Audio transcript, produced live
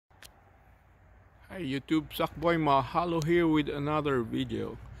Hi YouTube, sackboymahalo here with another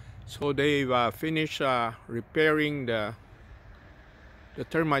video. So they've finished repairing the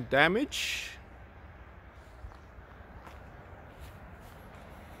termite damage.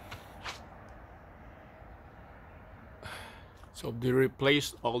 So they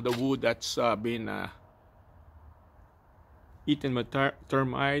replaced all the wood that's been eaten by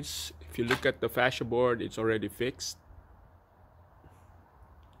termites. If you look at the fascia board, it's already fixed.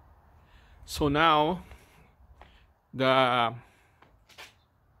 So now the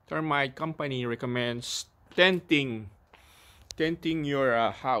termite company recommends tenting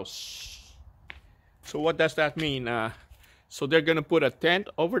your house. So what does that mean? So they're gonna put a tent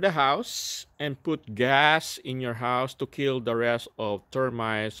over the house and put gas in your house to kill the rest of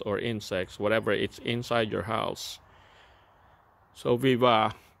termites or insects, whatever it's inside your house. So we've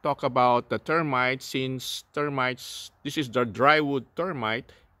talked about the termites. Since termites, this is the drywood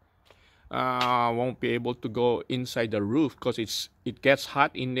termite, won't be able to go inside the roof because it gets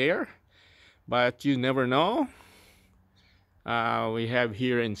hot in there, but you never know. We have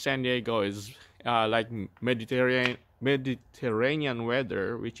here in San Diego is like Mediterranean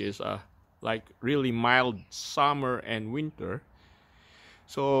weather, which is like really mild summer and winter.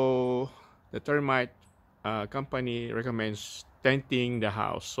 So the termite company recommends tenting the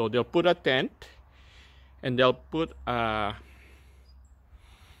house. So they'll put a tent and they'll put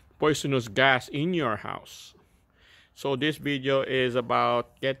poisonous gas in your house. So this video is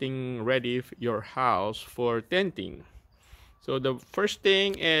about getting ready your house for tenting. So the first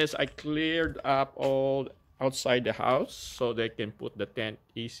thing is I cleared up all outside the house so they can put the tent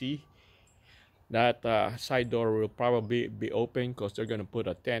easy. That side door will probably be open because they're gonna put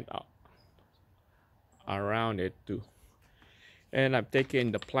a tent up around it too. And I'm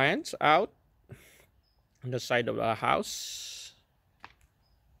taking the plants out on the side of the house.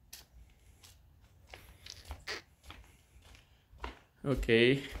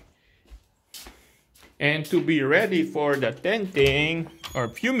 Okay, and to be ready for the tenting or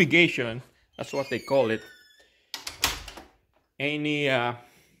fumigation, that's what they call it. Any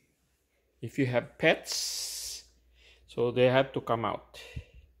if you have pets, so they have to come out.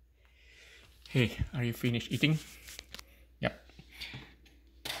 Hey, are you finished eating? Yep.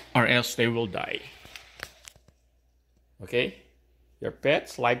 Or else they will die. Okay, your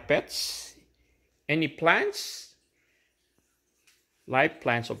pets, live pets, any plants, live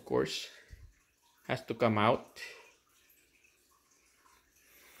plants of course, has to come out.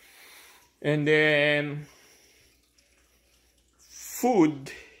 And then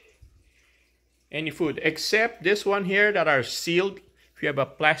food, any food except this one here that are sealed. If you have a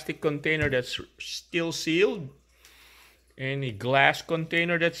plastic container that's still sealed, any glass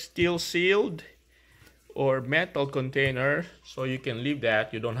container that's still sealed, or metal container, so you can leave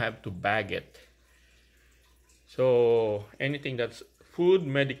that, you don't have to bag it. So anything that's food,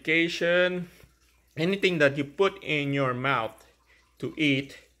 medication, anything that you put in your mouth to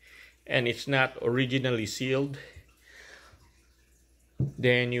eat and it's not originally sealed,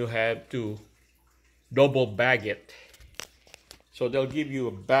 then you have to double bag it. So they'll give you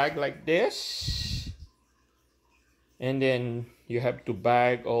a bag like this, and then you have to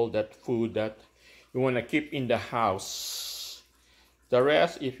bag all that food that you want to keep in the house. The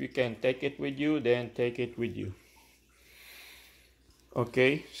rest, if you can take it with you, then take it with you.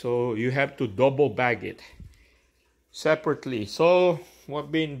 Okay, so you have to double bag it separately. So what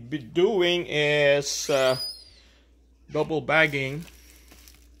we've been doing is double bagging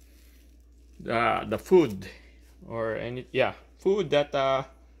the food, or any food that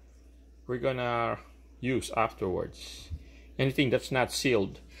we're gonna use afterwards. Anything that's not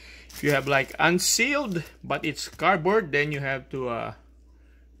sealed. If you have like unsealed but it's cardboard, then you have to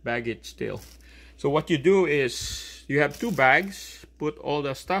bag it still. So what you do is you have two bags, put all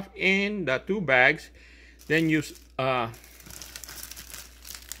the stuff in the two bags, then you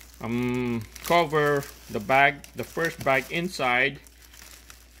cover the bag, the first bag inside,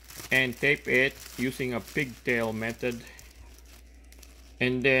 and tape it using a pigtail method.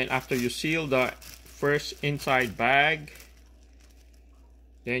 And then after you seal the first inside bag,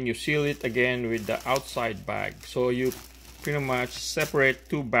 then you seal it again with the outside bag. So you pretty much separate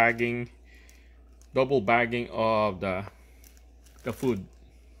two bagging, double bagging of the food.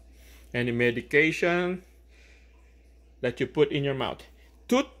 Any medication that you put in your mouth,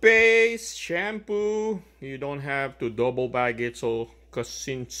 toothpaste, shampoo, you don't have to double bag it. So because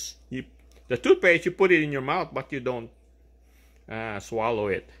since the toothpaste, you put it in your mouth but you don't swallow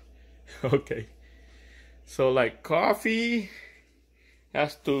it. Okay, so like coffee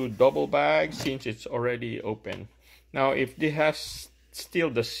has to double bag since it's already open. Now if this has still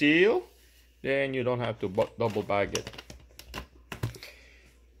the seal, then you don't have to double bag it.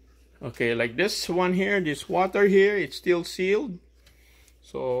 Okay, like this one here, this water here, it's still sealed,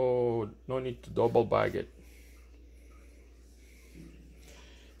 so no need to double bag it.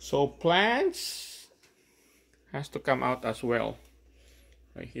 So plants has to come out as well.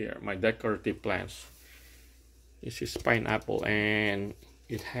 Right here, my decorative plants. This is pineapple and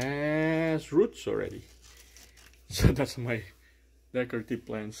it has roots already. So that's my decorative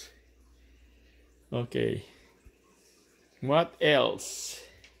plants. Okay, what else?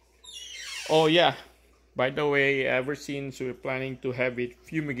 Oh yeah, by the way, ever since we're planning to have it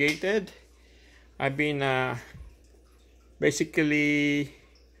fumigated, I've been basically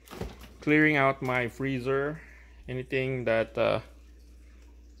clearing out my freezer. Anything that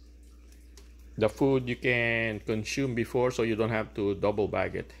the food you can consume before, so you don't have to double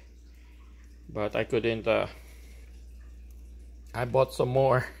bag it. But I couldn't, I bought some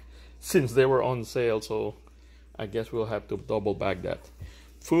more since they were on sale, so I guess we'll have to double bag that.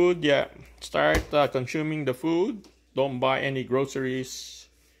 Food, yeah, start consuming the food. Don't buy any groceries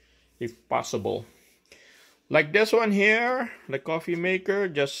if possible. Like this one here, the coffee maker,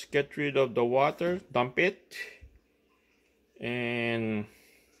 just get rid of the water, dump it, and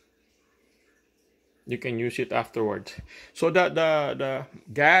you can use it afterwards. So the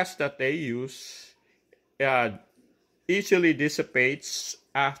gas that they use easily dissipates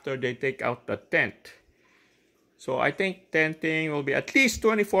after they take out the tent. So I think tenting will be at least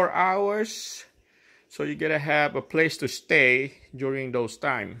 24 hours. So you gotta have a place to stay during those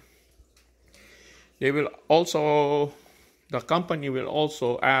time. They will also, the company will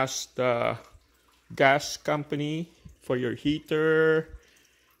also ask the gas company for your heater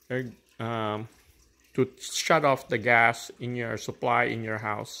to shut off the gas in your supply in your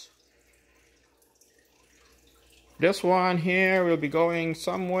house. This one here will be going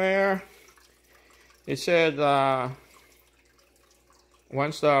somewhere. It said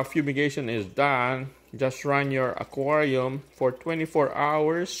once the fumigation is done, just run your aquarium for 24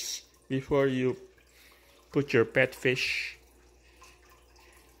 hours before you put your pet fish,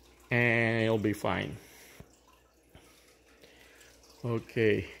 and you'll be fine.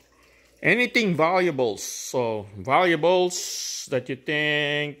 Okay, anything valuables, so valuables that you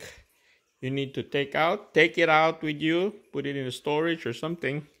think you need to take it out with you, put it in a storage or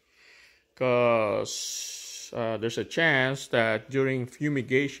something, because there's a chance that during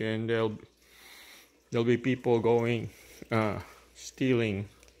fumigation there'll be people going stealing.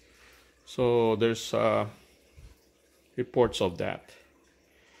 So there's reports of that.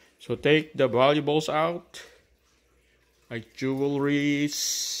 So take the valuables out, like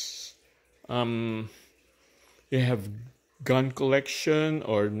jewelries. You have gun collection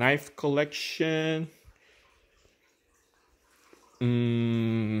or knife collection.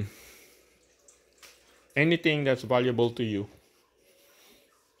 Anything that's valuable to you,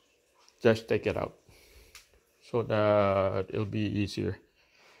 just take it out so that it'll be easier.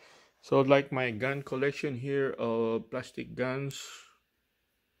 So like my gun collection here of plastic guns,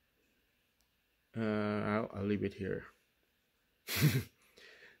 I'll leave it here.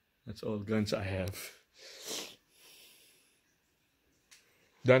 That's all guns I have.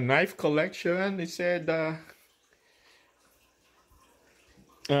 The knife collection, it said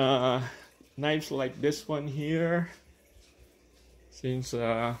knives like this one here, since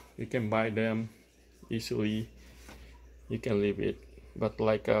you can buy them easily, you can leave it. But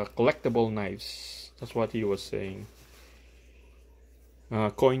like collectible knives, that's what he was saying.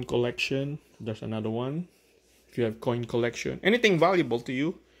 Coin collection, there's another one. If you have coin collection, anything valuable to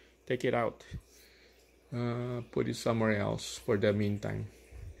you, take it out. Put it somewhere else for the meantime.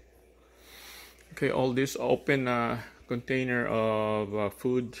 Okay, all this open container of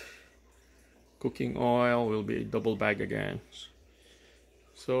food, cooking oil will be double bag again.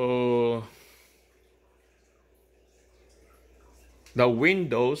 So the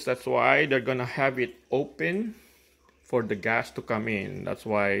windows, that's why they're gonna have it open for the gas to come in. That's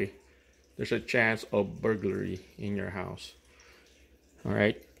why there's a chance of burglary in your house. All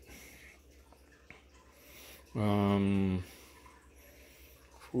right.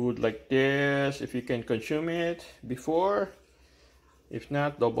 Food like this, if you can consume it before, if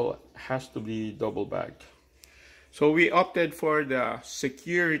not, has to be double bagged. So we opted for the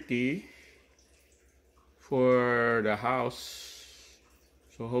security for the house,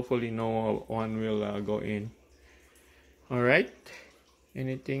 so hopefully no one will go in. All right,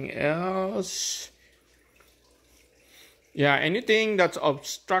 anything else? Yeah, anything that's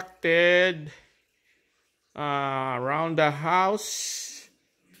obstructed around the house,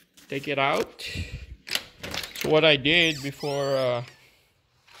 take it out. So what I did before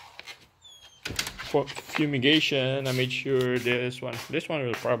for fumigation, I made sure this one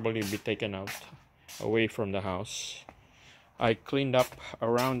will probably be taken out away from the house. I cleaned up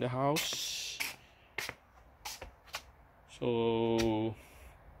around the house, so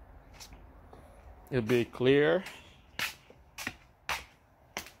it'll be clear.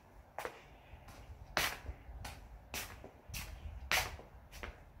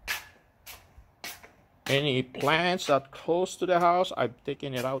 Any plants that close to the house, I've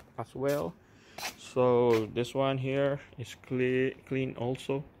taken it out as well. So this one here is clean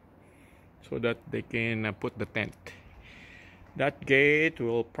also, so that they can put the tent. That gate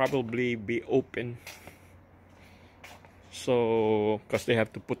will probably be open, so because they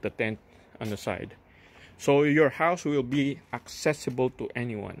have to put the tent on the side, so your house will be accessible to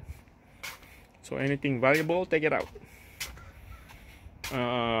anyone. So anything valuable, take it out.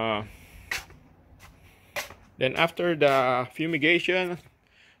 Then after the fumigation,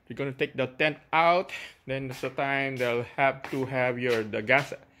 you're gonna take the tent out. Then that's the time they'll have to have the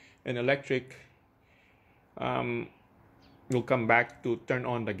gas and electric will come back to turn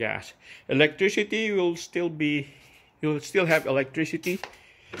on the gas. Electricity will still be, you'll still have electricity.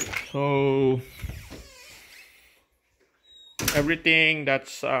 So everything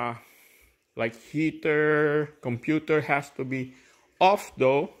that's like heater, computer has to be off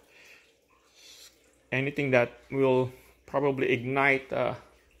though. Anything that will probably ignite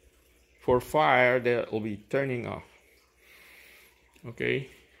for fire, that will be turning off. Okay,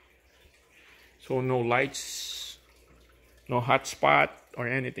 so no lights, no hot spot or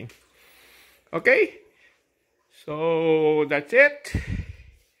anything. Okay, so that's it.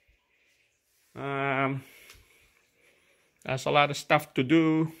 That's a lot of stuff to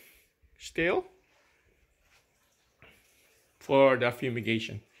do still for the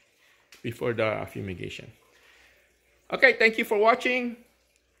fumigation, before the fumigation. Okay, thank you for watching.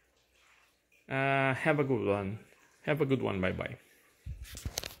 Have a good one. Bye bye.